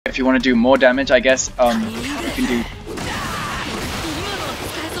If you want to do more damage, I guess you can do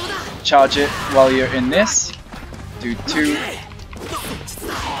charge it while you're in this. Do 2.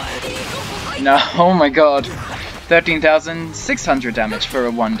 No, oh my god. 13,600 damage for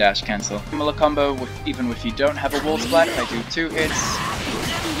a 1 dash cancel. Similar combo even if you don't have a wall splat. If I do 2 hits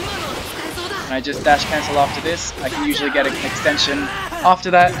and I just dash cancel after this, I can usually get an extension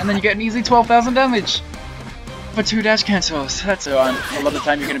after that, and then you get an easy 12,000 damage for 2 dash cancels. That's so a lot of the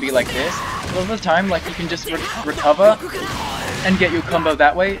time you're going to be like this. A lot of the time, like, you can just recover and get your combo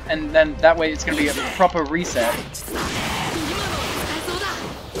that way, and then that way it's going to be a proper reset.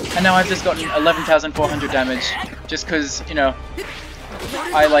 And now I've just gotten 11,400 damage, just because, you know,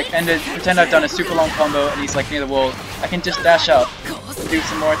 I like pretend I've done a super long combo and he's like near the wall. I can just dash up, do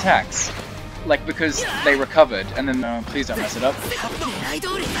some more attacks, like because they recovered, and then please don't mess it up.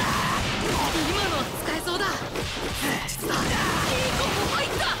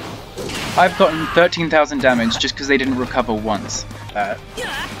 I've gotten 13,000 damage just because they didn't recover once.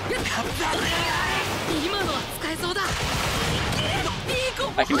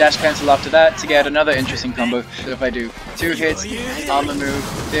 I can dash cancel after that to get another interesting combo. So if I do 2 hits, armor move,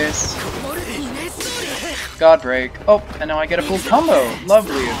 this, guard break, oh, and now I get a full combo.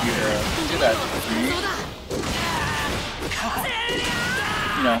 Lovely of you to do that for me.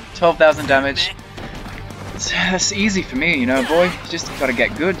 You know, 12,000 damage. That's easy for me, you know, boy. You just gotta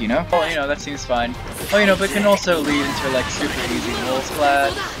get good, you know. Oh, you know, that seems fine. Oh, you know, but it can also lead into like super easy wall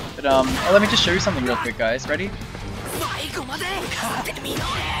splat. But oh, let me just show you something real quick, guys. Ready?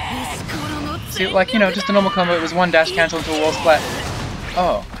 See, like, you know, just a normal combo. It was 1 dash cancel into a wall splat.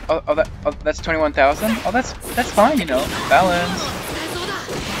 That's 21,000. Oh, that's fine, you know. Balance.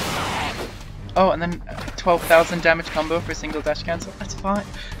 Oh, and then 12,000 damage combo for a single dash cancel. That's fine.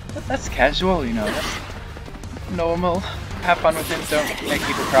 That's casual, you know. That's normal. Have fun with him. Don't make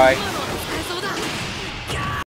people cry.